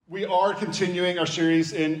we are continuing our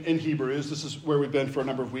series in Hebrews. This is where we've been for a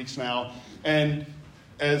number of weeks now. And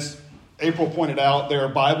as April pointed out, there are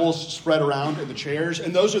Bibles spread around in the chairs,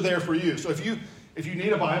 and those are there for you. So if you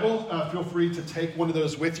need a Bible, feel free to take one of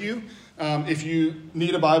those with you. If you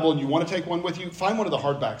need a Bible and you want to take one with you, find one of the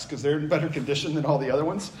hardbacks because they're in better condition than all the other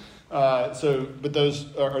ones. But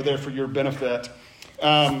those are there for your benefit.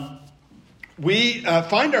 We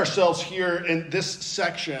find ourselves here in this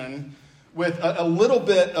section with a little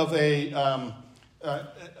bit of a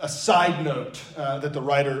side note that the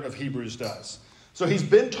writer of Hebrews does. So he's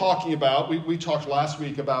been talking about, we talked last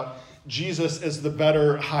week about Jesus as the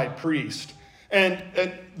better high priest. And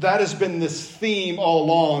that has been this theme all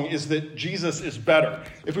along, is that Jesus is better.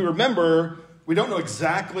 If we remember, we don't know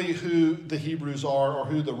exactly who the Hebrews are or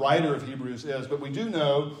who the writer of Hebrews is, but we do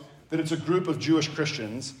know that it's a group of Jewish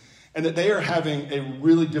Christians and that they are having a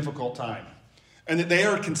really difficult time and that they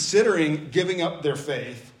are considering giving up their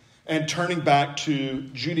faith and turning back to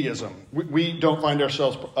Judaism. We don't find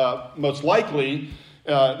ourselves most likely,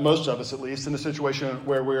 most of us at least, in a situation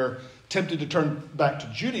where we're tempted to turn back to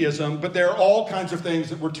Judaism, but there are all kinds of things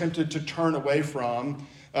that we're tempted to turn away from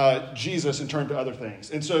Jesus and turn to other things.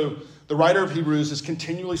 And so the writer of Hebrews is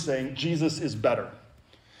continually saying Jesus is better.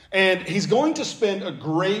 And he's going to spend a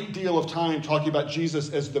great deal of time talking about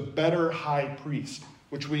Jesus as the better high priest,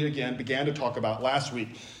 which we, again, began to talk about last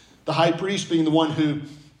week. The high priest being the one who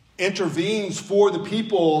intervenes for the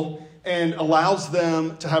people and allows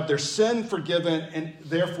them to have their sin forgiven and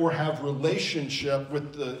therefore have relationship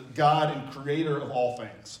with the God and creator of all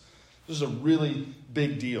things. This is a really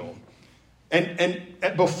big deal. And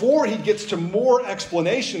before he gets to more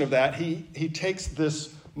explanation of that, he takes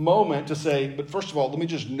this moment to say, but first of all, let me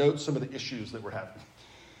just note some of the issues that we're having.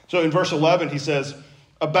 So in verse 11, he says,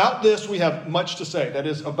 about this we have much to say. That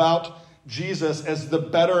is, about Jesus as the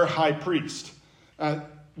better high priest.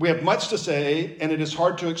 We have much to say, and it is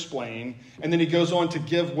hard to explain. And then he goes on to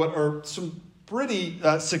give what are some pretty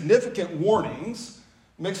significant warnings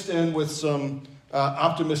mixed in with some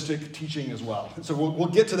optimistic teaching as well. And so we'll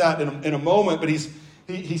get to that in a moment, but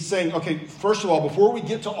he's saying, okay, first of all, before we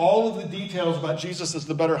get to all of the details about Jesus as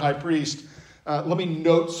the better high priest, let me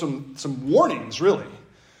note some warnings, really.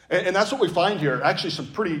 And that's what we find here. Actually, some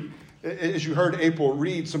pretty, as you heard April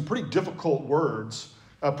read, some pretty difficult words,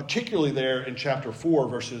 particularly there in chapter 4,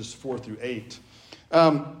 verses 4 through 8.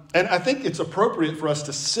 And I think it's appropriate for us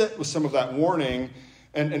to sit with some of that warning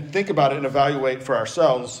and think about it and evaluate for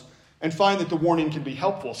ourselves and find that the warning can be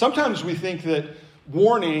helpful. Sometimes we think that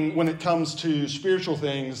warning, when it comes to spiritual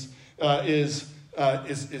things, is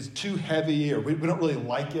too heavy, or we don't really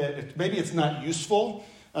like it. Maybe it's not useful.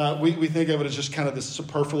 We think of it as just kind of this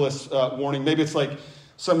superfluous warning. Maybe it's like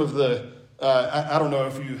some of the, I don't know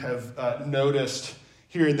if you have noticed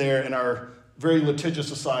here and there in our very litigious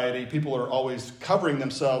society, people are always covering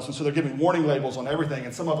themselves, and so they're giving warning labels on everything,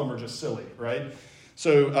 and some of them are just silly, right?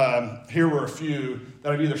 So here were a few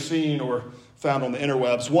that I've either seen or found on the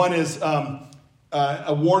interwebs. One is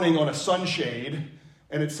a warning on a sunshade,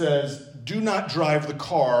 and it says, do not drive the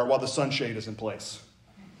car while the sunshade is in place.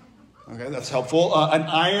 Okay, that's helpful. An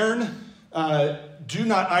iron, do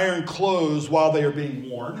not iron clothes while they are being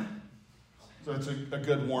worn. So it's a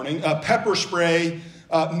good warning. Pepper spray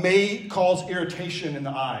may cause irritation in the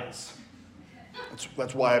eyes.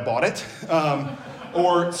 That's why I bought it.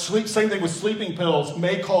 Or same thing with sleeping pills,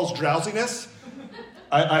 may cause drowsiness.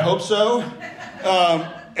 I hope so.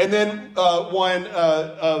 And then one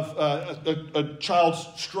of a child's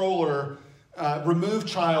stroller, remove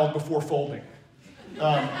child before folding.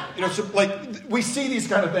 So like we see these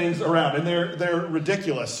kind of things around, and they're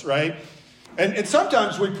ridiculous, right? And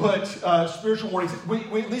sometimes we put spiritual warnings.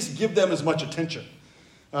 We at least give them as much attention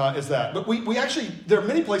as that. But we actually, there are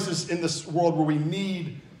many places in this world where we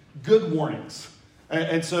need good warnings.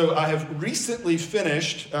 And so I have recently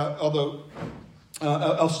finished, although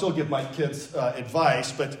I'll still give my kids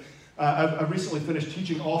advice, but I've recently finished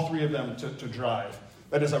teaching all three of them to drive.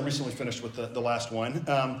 That is, I recently finished with the last one.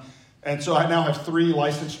 And so I now have 3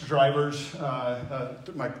 licensed drivers.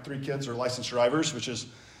 My 3 kids are licensed drivers, which is,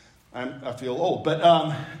 I feel old.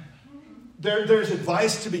 But there's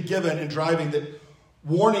advice to be given in driving, that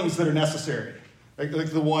warnings that are necessary.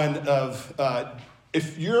 Like the one of,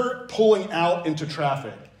 if you're pulling out into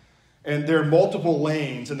traffic and there are multiple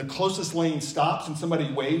lanes and the closest lane stops and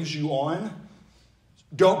somebody waves you on,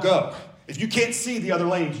 don't go. If you can't see the other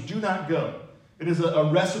lanes, do not go. It is a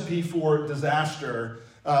recipe for disaster.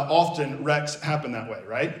 Often wrecks happen that way,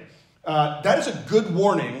 right? That is a good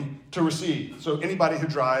warning to receive. So anybody who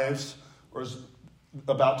drives or is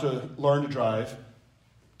about to learn to drive,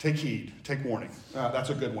 take heed, take warning. That's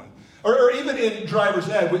a good one. Or even in driver's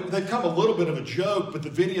ed, they've become a little bit of a joke, but the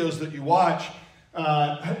videos that you watch,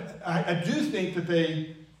 I do think that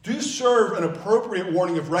they do serve an appropriate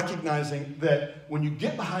warning of recognizing that when you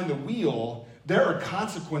get behind the wheel, there are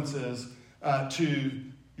consequences to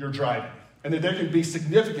your driving. And that there can be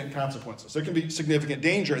significant consequences. There can be significant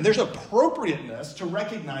danger. And there's appropriateness to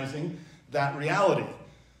recognizing that reality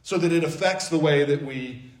so that it affects the way that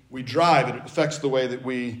we drive. It affects the way that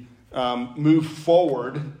we move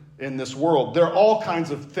forward in this world. There are all kinds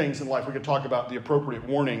of things in life. We could talk about the appropriate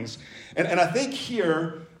warnings. And I think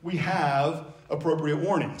here we have appropriate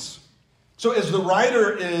warnings. So as the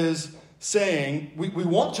writer is saying, we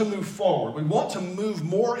want to move forward. We want to move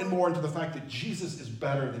more and more into the fact that Jesus is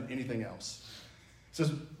better than anything else. He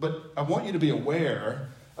says, but I want you to be aware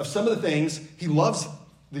of some of the things. He loves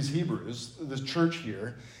these Hebrews, this church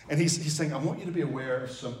here, and he's saying, I want you to be aware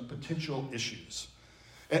of some potential issues.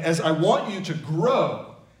 As I want you to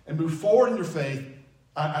grow and move forward in your faith,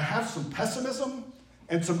 I have some pessimism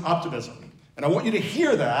and some optimism. And I want you to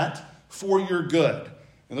hear that for your good.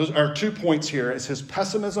 And those are 2 points here. It's his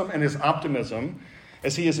pessimism and his optimism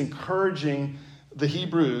as he is encouraging the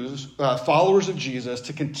Hebrews, followers of Jesus,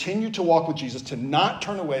 to continue to walk with Jesus, to not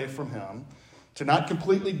turn away from him, to not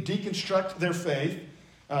completely deconstruct their faith.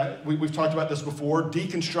 We've talked about this before.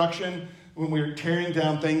 Deconstruction, when we're tearing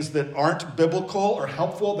down things that aren't biblical or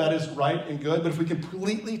helpful, that is right and good. But if we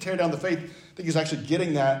completely tear down the faith, I think he's actually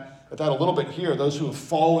getting at that a little bit here. Those who have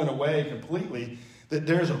fallen away completely, that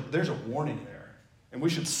there's a warning there. And we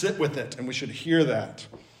should sit with it, and we should hear that.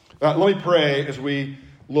 Let me pray as we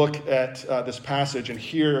look at this passage and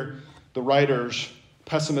hear the writer's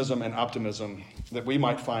pessimism and optimism, that we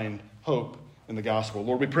might find hope in the gospel.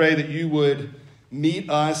 Lord, we pray that you would meet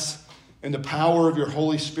us in the power of your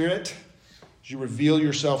Holy Spirit as you reveal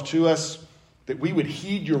yourself to us, that we would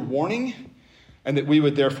heed your warning, and that we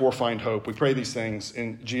would therefore find hope. We pray these things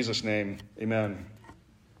in Jesus' name. Amen.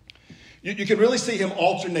 You can really see him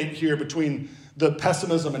alternate here between the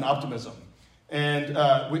pessimism and optimism.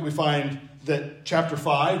 And we find that chapter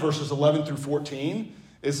 5, verses 11 through 14,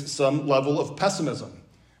 is some level of pessimism.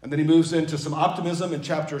 And then he moves into some optimism in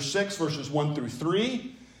chapter 6, verses 1 through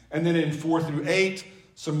 3. And then in 4 through 8,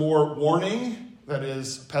 some more warning, that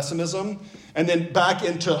is pessimism. And then back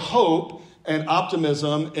into hope and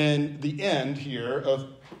optimism in the end here of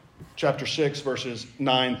chapter 6, verses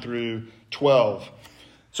 9 through 12.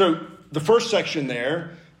 So the first section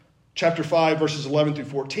there, chapter 5, verses 11 through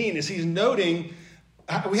 14, is he's noting,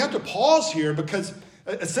 we have to pause here because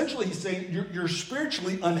essentially he's saying you're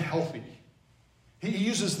spiritually unhealthy. He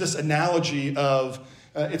uses this analogy of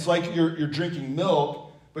it's like you're drinking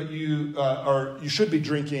milk, but you should be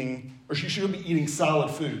drinking, or you should be eating solid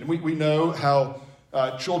food. And we know how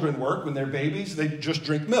children work when they're babies. They just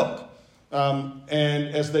drink milk. And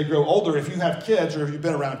as they grow older, if you have kids or if you've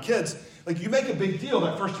been around kids, like you make a big deal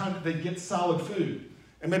that first time that they get solid food.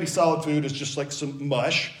 And maybe solid food is just like some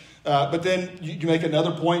mush. But then you make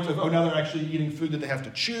another point of, now they're actually eating food that they have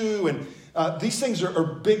to chew. And these things are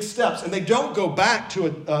big steps. And they don't go back to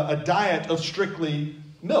a diet of strictly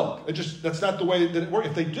milk. That's not the way that it works.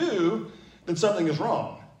 If they do, then something is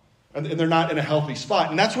wrong. And they're not in a healthy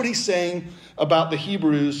spot. And that's what he's saying about the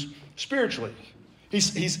Hebrews spiritually.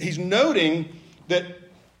 He's noting that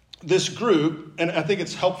this group, and I think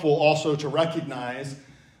it's helpful also to recognize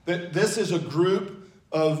that this is a group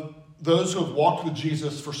of those who have walked with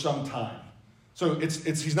Jesus for some time. So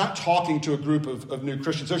he's not talking to a group of new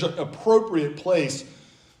Christians. There's an appropriate place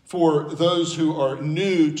for those who are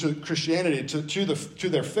new to Christianity, to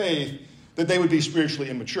their faith, that they would be spiritually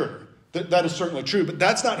immature. That is certainly true, but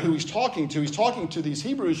that's not who he's talking to. He's talking to these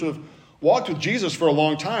Hebrews who have walked with Jesus for a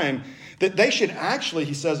long time, that they should actually,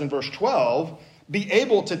 he says in verse 12, be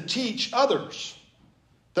able to teach others.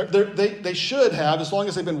 They should have, as long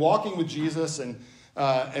as they've been walking with Jesus and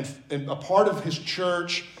a part of his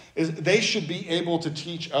church, is they should be able to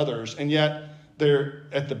teach others, and yet they're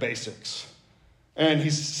at the basics. And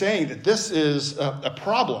he's saying that this is a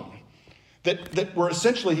problem, that we're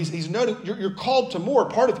essentially, he's noting, you're called to more.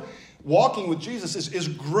 Part of walking with Jesus is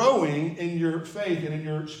growing in your faith and in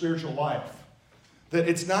your spiritual life. That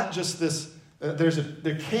it's not just this,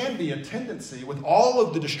 there can be a tendency with all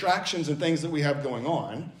of the distractions and things that we have going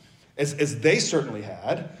on, as they certainly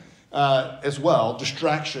had, as well,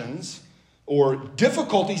 distractions or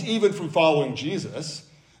difficulties even from following Jesus.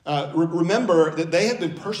 Remember that they have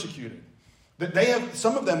been persecuted. That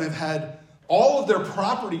some of them have had all of their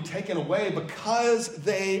property taken away because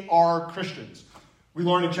they are Christians. We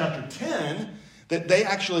learn in chapter 10 that they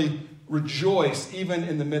actually rejoice even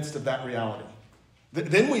in the midst of that reality.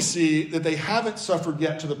 Then we see that they haven't suffered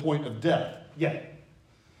yet to the point of death, yet.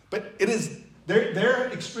 But they're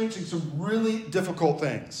experiencing some really difficult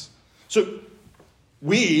things. So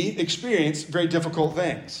we experience very difficult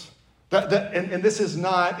things. And this is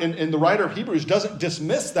not, and the writer of Hebrews doesn't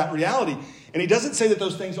dismiss that reality. And he doesn't say that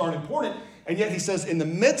those things aren't important. And yet he says in the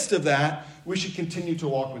midst of that, we should continue to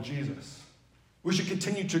walk with Jesus. We should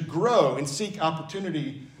continue to grow and seek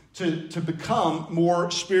opportunity to become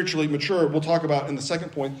more spiritually mature. We'll talk about in the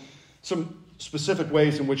second point some specific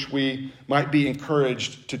ways in which we might be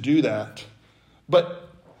encouraged to do that. But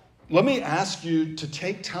let me ask you to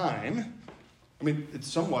take time. I mean, it's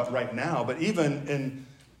somewhat right now, but even in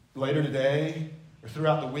later today or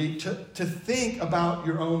throughout the week, to think about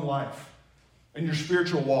your own life and your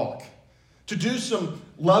spiritual walk. To do some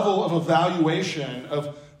level of evaluation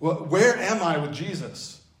of, well, where am I with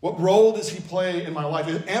Jesus? What role does he play in my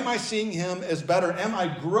life? Am I seeing him as better? Am I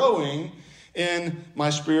growing in my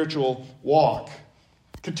spiritual walk?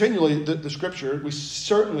 Continually, the scripture, we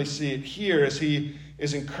certainly see it here as he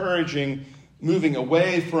is encouraging moving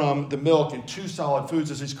away from the milk and to solid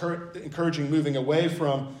foods, as he's encouraging moving away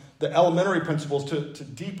from the elementary principles to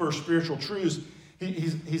deeper spiritual truths.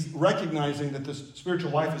 He's recognizing that this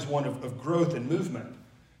spiritual life is one of growth and movement.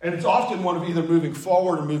 And it's often one of either moving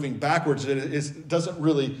forward or moving backwards. It doesn't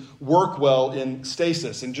really work well in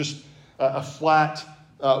stasis, in just a flat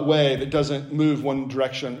way that doesn't move one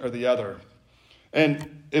direction or the other.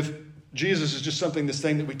 And if Jesus is just this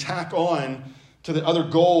thing that we tack on to the other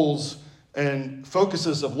goals and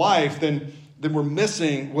focuses of life, then we're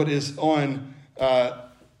missing what is on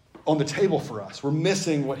the table for us. We're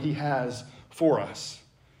missing what he has for us.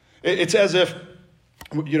 It's as if,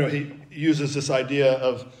 he uses this idea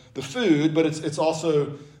of the food, but it's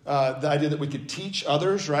also the idea that we could teach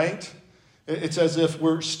others, right? It's as if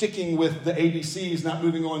we're sticking with the ABCs, not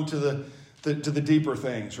moving on to the deeper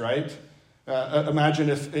things, right? Imagine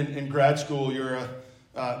if in grad school you're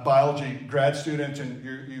a biology grad student and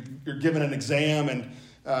you're given an exam and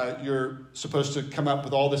you're supposed to come up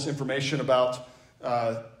with all this information about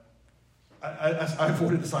I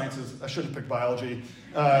avoided the sciences. I shouldn't pick biology.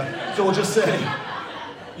 So we'll just say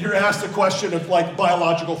you're asked a question of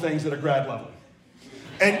biological things at a grad level.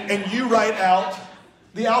 And you write out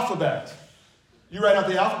the alphabet. You write out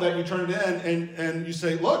the alphabet, you turn it in, and you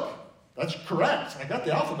say, look, that's correct. I got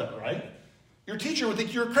the alphabet right. Your teacher would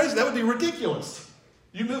think you're crazy. That would be ridiculous.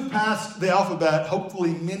 You move past the alphabet,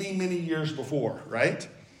 hopefully many, many years before, right?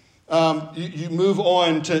 You move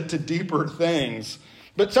on to deeper things.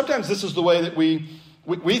 But sometimes this is the way that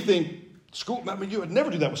we think school. I mean, you would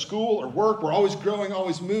never do that with school or work. We're always growing,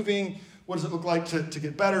 always moving. What does it look like to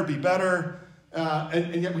get better, be better?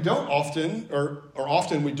 And yet we don't often, or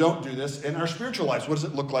often we don't do this in our spiritual lives. What does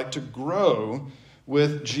it look like to grow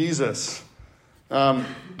with Jesus? But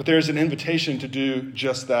there's an invitation to do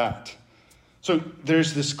just that. So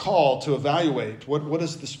there's this call to evaluate what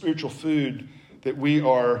is the spiritual food that we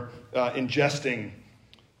are ingesting.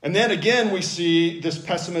 And then again, we see this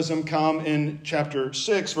pessimism come in chapter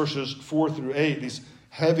 6, verses 4 through 8, these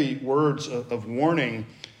heavy words of warning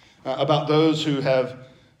about those who have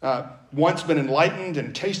once been enlightened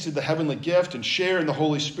and tasted the heavenly gift and share in the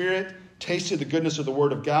Holy Spirit, tasted the goodness of the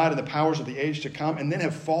Word of God and the powers of the age to come, and then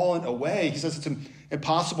have fallen away. He says it's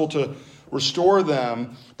impossible to restore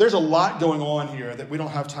them. There's a lot going on here that we don't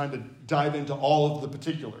have time to dive into all of the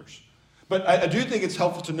particulars. But I do think it's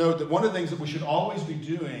helpful to note that one of the things that we should always be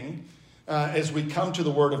doing as we come to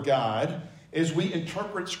the Word of God is we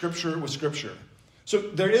interpret Scripture with Scripture. So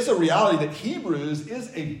there is a reality that Hebrews is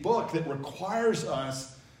a book that requires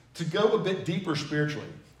us to go a bit deeper spiritually.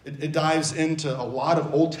 It dives into a lot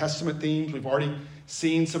of Old Testament themes. We've already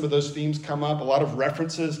seen some of those themes come up, a lot of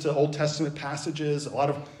references to Old Testament passages, a lot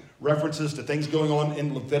of references to things going on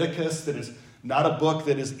in Leviticus that is not a book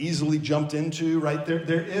that is easily jumped into, right?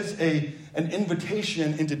 There is an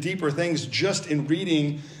invitation into deeper things just in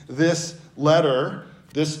reading this letter,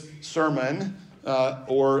 this sermon,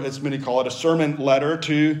 or as many call it, a sermon letter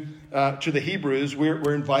to the Hebrews.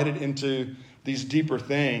 We're invited into these deeper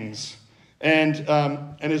things. And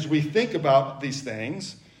as we think about these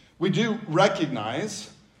things, we do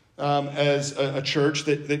recognize as a church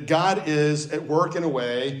that God is at work in a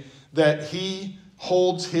way that he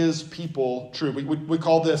holds his people true. We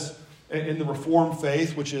call this in the Reformed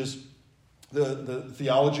faith, which is the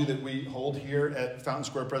theology that we hold here at Fountain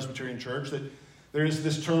Square Presbyterian Church, that there is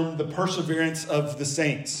this term, the perseverance of the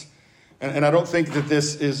saints. And I don't think that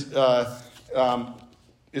this is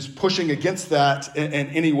pushing against that in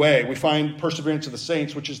any way. We find perseverance of the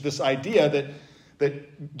saints, which is this idea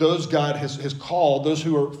that those God has called, those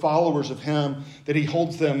who are followers of him, that he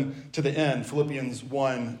holds them to the end. Philippians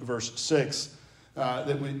 1, verse 6,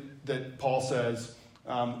 that Paul says,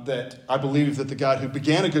 that I believe that the God who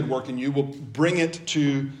began a good work in you will bring it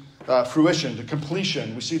to fruition, to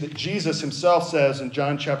completion. We see that Jesus himself says in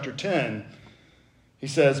John chapter 10, he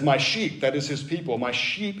says, my sheep, that is his people, my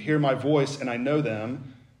sheep hear my voice, and I know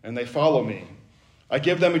them, and they follow me. I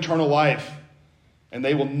give them eternal life, and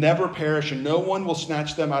they will never perish, and no one will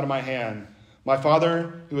snatch them out of my hand. My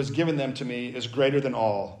Father, who has given them to me, is greater than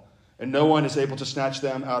all, and no one is able to snatch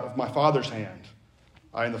them out of my Father's hand.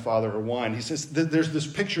 I and the Father are one. He says there's this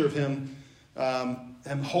picture of him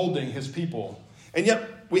holding his people. And yet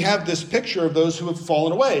we have this picture of those who have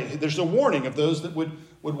fallen away. There's a warning of those that would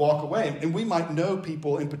walk away. And we might know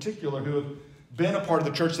people in particular who have been a part of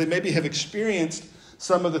the church. They maybe have experienced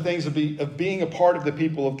some of the things of being a part of the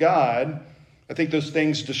people of God. I think those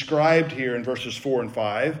things described here in verses 4 and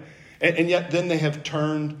 5. And yet then they have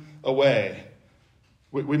turned away.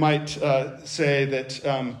 We might say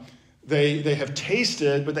that they have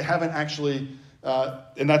tasted, but they haven't actually,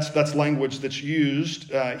 and that's language that's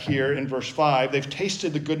used here in verse 5. They've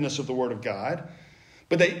tasted the goodness of the Word of God,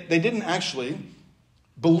 but they didn't actually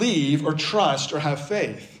believe or trust or have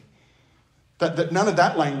faith. That none of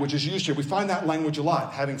that language is used here. We find that language a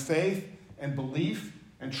lot. Having faith and belief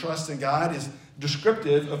and trust in God is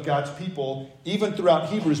descriptive of God's people, even throughout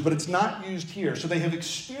Hebrews, but it's not used here. So they have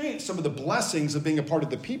experienced some of the blessings of being a part of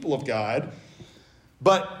the people of God,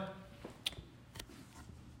 but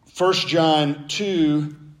 1 John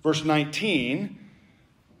 2, verse 19,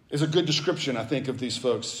 is a good description, I think, of these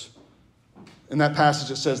folks. In that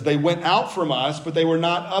passage it says, they went out from us, but they were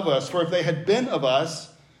not of us. For if they had been of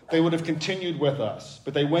us, they would have continued with us.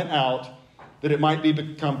 But they went out that it might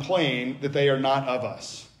become plain that they are not of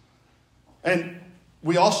us. And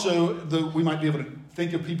we also, we might be able to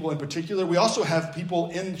think of people in particular. We also have people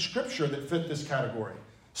in Scripture that fit this category.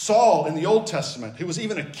 Saul in the Old Testament, who was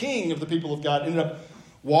even a king of the people of God, ended up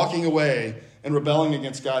walking away and rebelling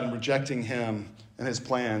against God and rejecting him and his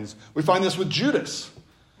plans. We find this with Judas.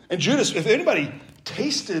 And Judas, if anybody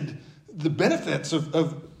tasted the benefits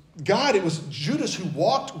of God, it was Judas who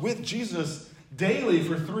walked with Jesus daily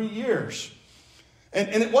for 3 years.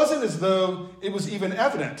 And it wasn't as though it was even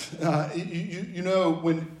evident. You know,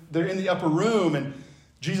 when they're in the upper room and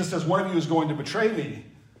Jesus says, one of you is going to betray me,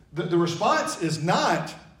 the response is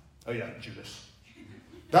not, oh yeah, Judas.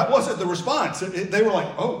 That wasn't the response. They were like,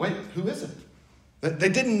 oh, wait, who is it? They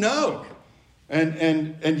didn't know.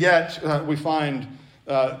 And yet we find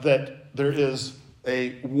that there is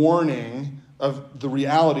a warning of the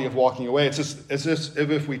reality of walking away. It's as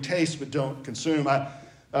if we taste but don't consume. I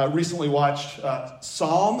recently watched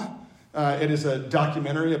Psalm. It is a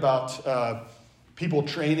documentary about people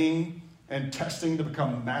training and testing to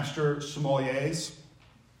become master sommeliers.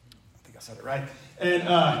 I think I said it right.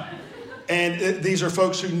 And these are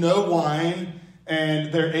folks who know wine,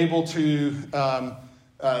 and they're able to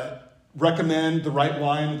recommend the right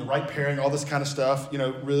wine, the right pairing, all this kind of stuff. You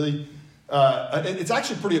know, really, it's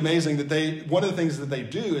actually pretty amazing that one of the things that they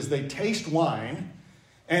do is they taste wine,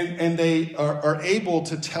 and they are able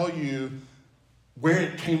to tell you where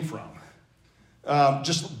it came from.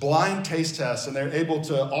 Just blind taste tests, and they're able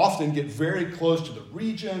to often get very close to the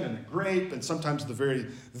region and the grape, and sometimes the very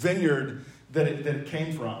vineyard that it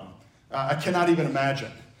came from. I cannot even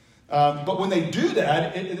imagine. But when they do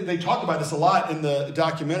that, they talk about this a lot in the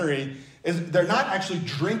documentary, is they're not actually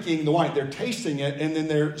drinking the wine. They're tasting it, and then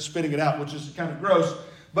they're spitting it out, which is kind of gross.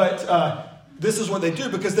 But this is what they do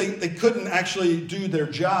because they couldn't actually do their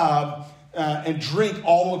job and drink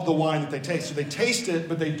all of the wine that they taste. So they taste it,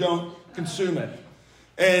 but they don't consume it.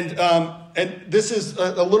 And this is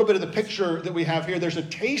a little bit of the picture that we have here. There's a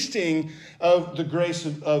tasting of the grace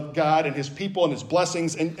of God and his people and his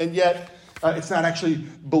blessings, and yet it's not actually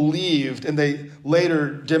believed. And they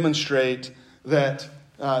later demonstrate that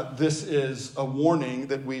this is a warning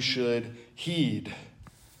that we should heed.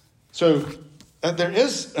 So there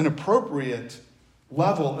is an appropriate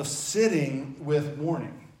level of sitting with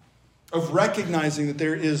warning, of recognizing that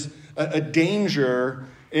there is a danger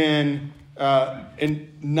in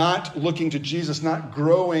not looking to Jesus, not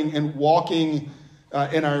growing and walking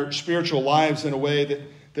in our spiritual lives in a way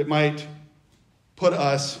that might put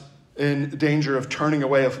us in danger of turning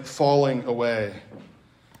away, of falling away.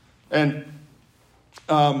 And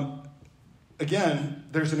again,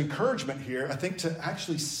 there's an encouragement here, I think, to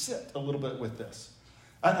actually sit a little bit with this.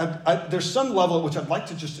 There's some level at which I'd like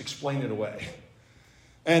to just explain it away.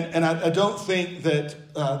 And I don't think that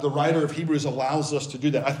the writer of Hebrews allows us to do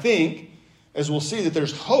that. I think, as we'll see, that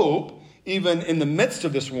there's hope even in the midst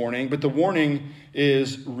of this warning, but the warning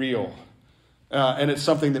is real. And it's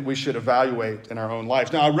something that we should evaluate in our own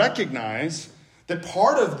lives. Now, I recognize that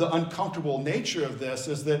part of the uncomfortable nature of this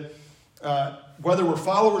is that whether we're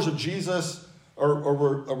followers of Jesus or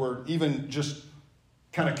we're even just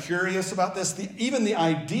kind of curious about this, even the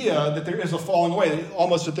idea that there is a falling away,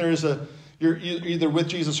 almost that there is you're either with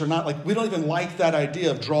Jesus or not, like we don't even like that idea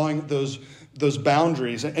of drawing those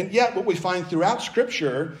boundaries. And yet what we find throughout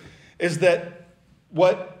Scripture is that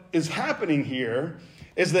what is happening here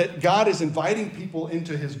is that God is inviting people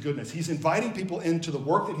into his goodness. He's inviting people into the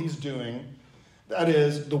work that he's doing, that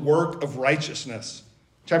is the work of righteousness.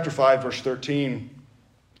 Chapter 5, verse 13.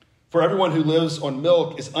 For everyone who lives on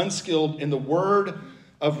milk is unskilled in the word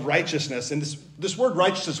of righteousness. And this word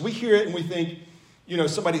righteousness, we hear it and we think,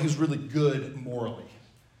 somebody who's really good morally.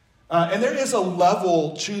 And there is a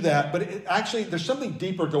level to that, but actually there's something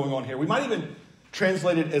deeper going on here. We might even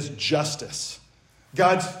translate it as justice.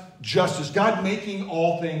 God's justice, God making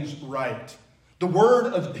all things right. The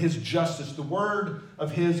word of his justice, the word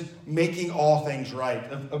of his making all things right,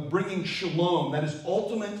 of bringing shalom, that is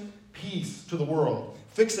ultimate peace to the world,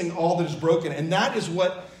 fixing all that is broken. And that is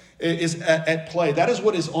what is at play. That is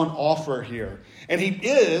what is on offer here. And he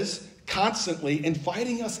is constantly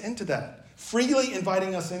inviting us into that, freely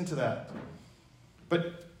inviting us into that.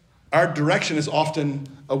 But our direction is often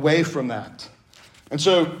away from that. And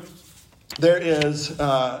so there is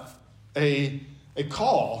a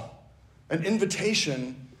call, an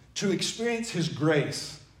invitation to experience his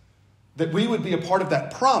grace, that we would be a part of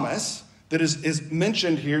that promise that is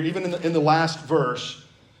mentioned here, even in the last verse,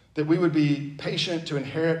 that we would be patient to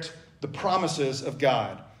inherit the promises of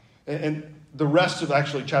God. And the rest of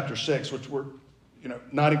actually chapter 6, which were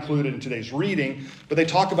not included in today's reading, but they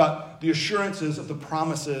talk about the assurances of the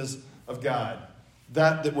promises of God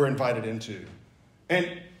that we're invited into.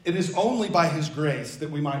 And it is only by his grace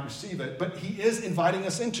that we might receive it, but he is inviting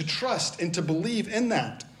us in to trust and to believe in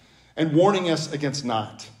that and warning us against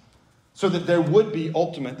not, so that there would be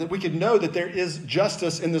ultimate, that we could know that there is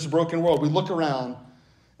justice in this broken world. We look around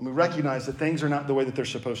and we recognize that things are not the way that they're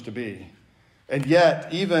supposed to be. And yet,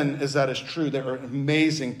 even as that is true, there are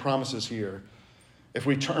amazing promises here if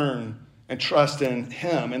we turn and trust in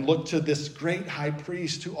him and look to this great high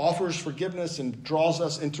priest who offers forgiveness and draws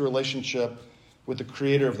us into relationship with the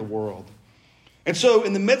creator of the world. And so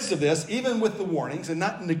in the midst of this, even with the warnings and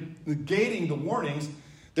not negating the warnings,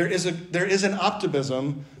 there is an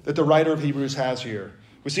optimism that the writer of Hebrews has here.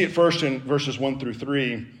 We see it first in verses 1 through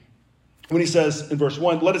 3 when he says in verse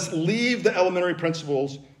 1, let us leave the elementary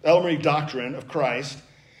principles, elementary doctrine of Christ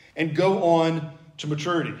and go on to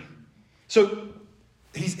maturity. So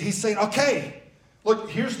he's saying, okay, look,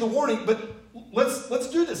 here's the warning, but let's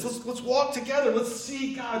do this. Let's walk together. Let's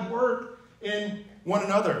see God work in one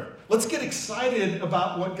another. Let's get excited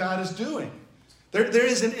about what God is doing. There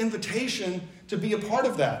is an invitation to be a part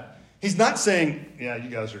of that. He's not saying, yeah, you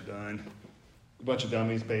guys are done. A bunch of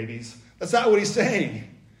dummies, babies. That's not what he's saying.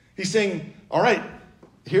 He's saying, all right,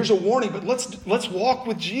 here's a warning, but let's walk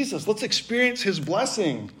with Jesus. Let's experience his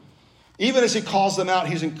blessing. Even as he calls them out,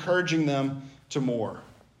 he's encouraging them to more.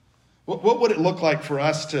 What would it look like for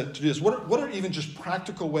us to do this? What are even just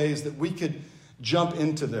practical ways that we could jump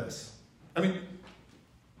into this? I mean,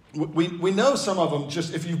 we know some of them.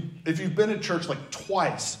 Just if you've been in church like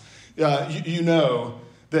twice, you know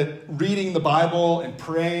that reading the Bible and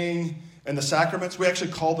praying and the sacraments, we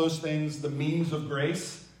actually call those things the means of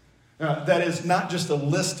grace. That is not just a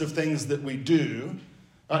list of things that we do.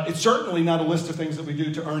 It's certainly not a list of things that we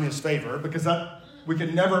do to earn his favor, because we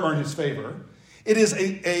can never earn his favor. It is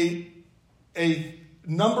a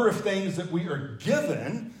number of things that we are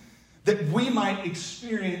given that we might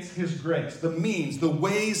experience his grace, the means, the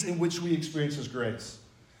ways in which we experience his grace.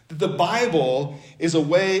 The Bible is a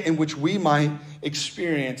way in which we might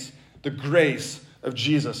experience the grace of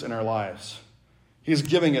Jesus in our lives. He is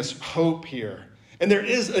giving us hope here. And there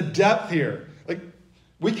is a depth here. Like,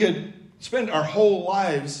 we could spend our whole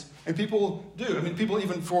lives, and people do. I mean, people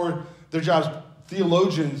even for their jobs,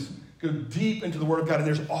 theologians go deep into the Word of God, and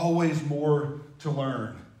there's always more to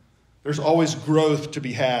learn. There's always growth to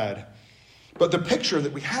be had. But the picture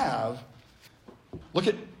that we have, look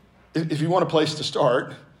at, if you want a place to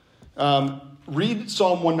start, read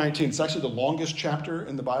Psalm 119. It's actually the longest chapter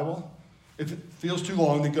in the Bible. If it feels too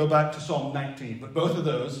long, then go back to Psalm 19. But both of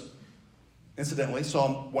those, incidentally,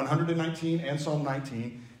 Psalm 119 and Psalm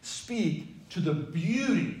 19, speak to the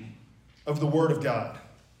beauty of the Word of God.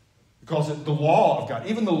 He calls it the law of God.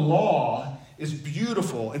 Even the law is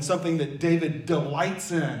beautiful and something that David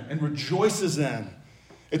delights in and rejoices in.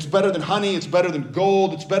 It's better than honey. It's better than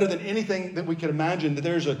gold. It's better than anything that we could imagine, that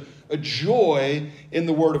there's a joy in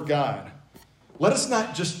the Word of God. Let us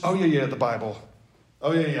not just, the Bible.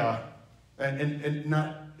 And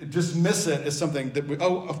not dismiss it as something that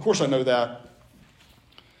of course I know that.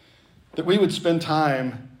 that we would spend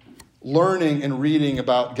time learning and reading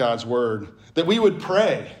about God's word, that we would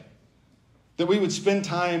pray, that we would spend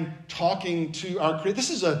time talking to our Creator. This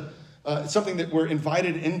is something that we're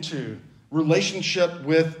invited into, relationship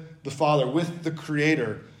with the Father, with the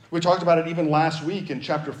Creator. We talked about it even last week in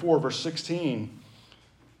chapter 4, verse 16.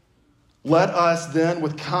 Let us then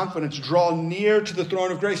with confidence draw near to the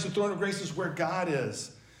throne of grace. The throne of grace is where God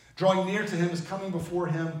is. Drawing near to him is coming before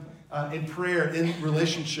him in prayer, in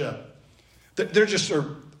relationship. They're just,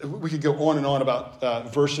 we could go on and on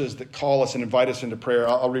about verses that call us and invite us into prayer.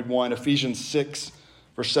 I'll read one, Ephesians 6,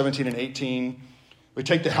 verse 17 and 18. We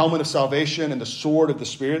take the helmet of salvation and the sword of the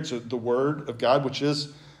Spirit, so the word of God, which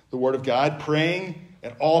is the word of God, praying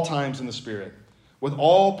at all times in the Spirit, with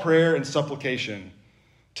all prayer and supplication.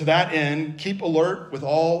 To that end, keep alert with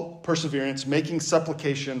all perseverance, making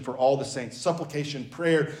supplication for all the saints. Supplication,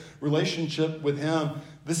 prayer, relationship with him.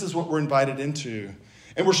 This is what we're invited into.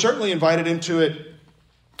 And we're certainly invited into it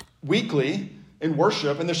weekly in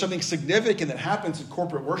worship. And there's something significant that happens in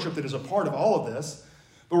corporate worship that is a part of all of this.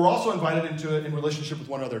 But we're also invited into it in relationship with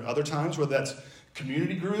one another at other times, whether that's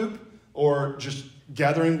community group or just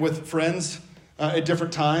gathering with friends at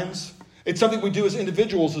different times. It's something we do as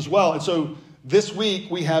individuals as well. And so this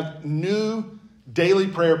week we have new daily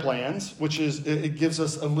prayer plans, which is, it gives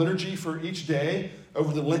us a liturgy for each day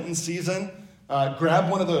over the Lenten season. Grab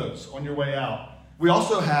one of those on your way out. We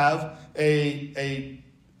also have I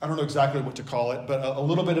don't know exactly what to call it, but a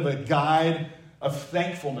little bit of a guide of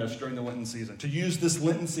thankfulness during the Lenten season. To use this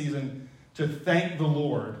Lenten season to thank the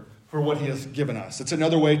Lord for what he has given us. It's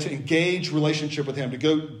another way to engage relationship with him, to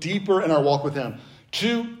go deeper in our walk with him.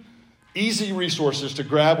 2 easy resources to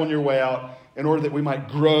grab on your way out in order that we might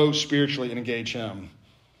grow spiritually and engage him.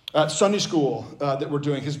 Sunday school that we're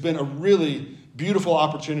doing has been a really beautiful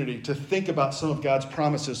opportunity to think about some of God's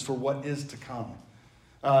promises for what is to come.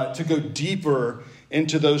 To go deeper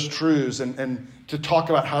into those truths and to talk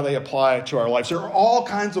about how they apply to our lives. There are all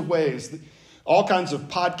kinds of ways, all kinds of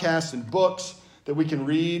podcasts and books that we can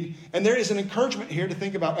read. And there is an encouragement here to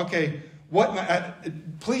think about, okay,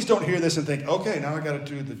 please don't hear this and think, okay, now I got to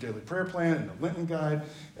do the daily prayer plan and the Lenten guide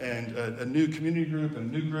and a new community group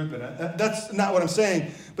and a new group. And that's not what I'm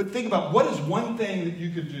saying. But think about what is one thing that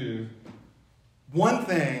you could do, one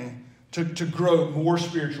thing to grow more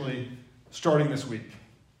spiritually starting this week.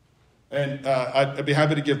 And I'd be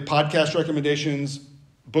happy to give podcast recommendations,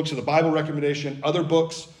 books of the Bible recommendation, other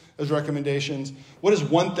books as recommendations. What is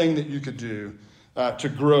one thing that you could do to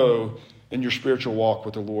grow in your spiritual walk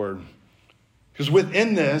with the Lord? Because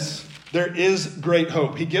within this, there is great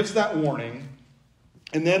hope. He gives that warning.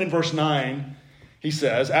 And then in verse 9, he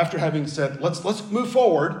says, after having said, let's move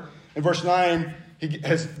forward. In verse 9, he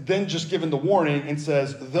has then just given the warning and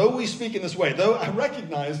says, though we speak in this way, though I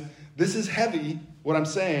recognize this is heavy, what I'm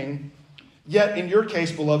saying, yet in your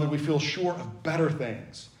case, beloved, we feel sure of better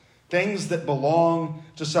things, things that belong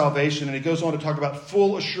to salvation. And he goes on to talk about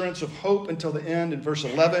full assurance of hope until the end in verse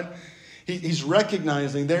 11. He's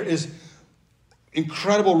recognizing there is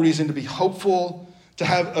incredible reason to be hopeful, to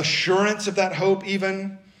have assurance of that hope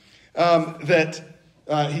even, that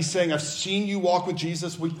he's saying, I've seen you walk with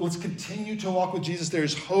Jesus. Let's continue to walk with Jesus.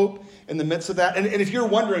 There's hope in the midst of that. And if you're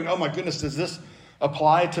wondering, oh my goodness, does this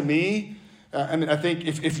apply to me? I think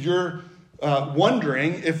if you're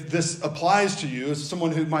wondering if this applies to you as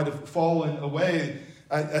someone who might have fallen away,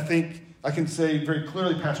 I think I can say very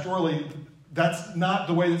clearly pastorally, that's not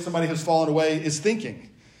the way that somebody who's fallen away is thinking.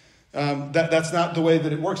 That's not the way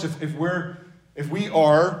that it works. If we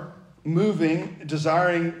are moving,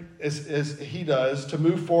 desiring as he does, to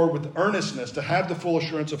move forward with earnestness, to have the full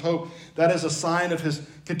assurance of hope, that is a sign of his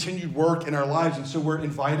continued work in our lives. And so we're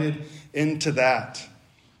invited into that.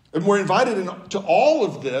 And we're invited into all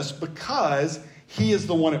of this because he is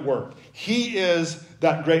the one at work. He is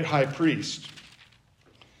that great high priest.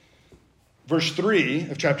 Verse 3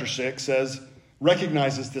 of chapter 6 says,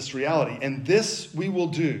 recognizes this reality. And this we will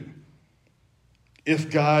do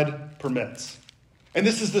if God permits. And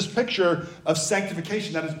this is this picture of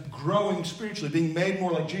sanctification that is growing spiritually, being made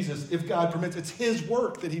more like Jesus, if God permits. It's his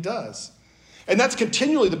work that he does. And that's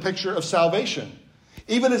continually the picture of salvation.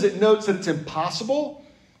 Even as it notes that it's impossible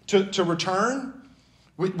to return,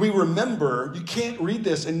 we remember, you can't read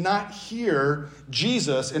this and not hear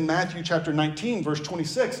Jesus in Matthew chapter 19, verse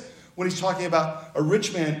 26, when he's talking about a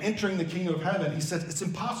rich man entering the kingdom of heaven. He says it's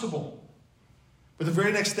impossible. But the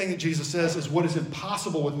very next thing that Jesus says is what is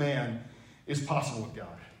impossible with man is possible with God.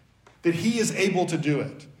 That he is able to do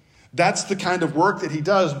it. That's the kind of work that he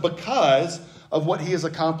does because of what he has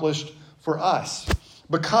accomplished for us.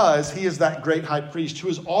 Because he is that great high priest who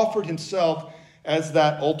has offered himself as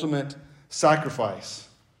that ultimate sacrifice.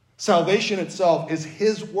 Salvation itself is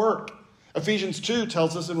his work. Ephesians 2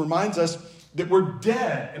 tells us and reminds us that we're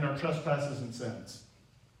dead in our trespasses and sins.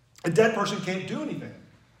 A dead person can't do anything.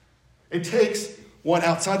 It takes one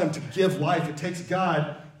outside them to give life. It takes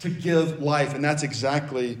God to give life, and that's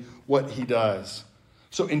exactly what he does.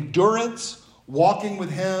 So endurance, walking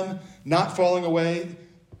with him, not falling away,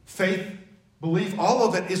 faith, belief, all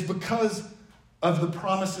of it is because of the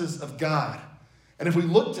promises of God. And if we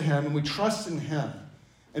look to him and we trust in him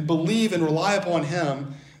and believe and rely upon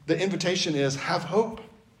him, the invitation is have hope,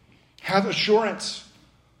 have assurance,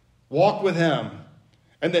 walk with him.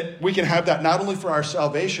 And that we can have that not only for our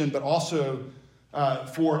salvation, but also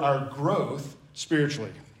for our growth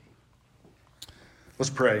spiritually. Let's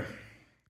pray.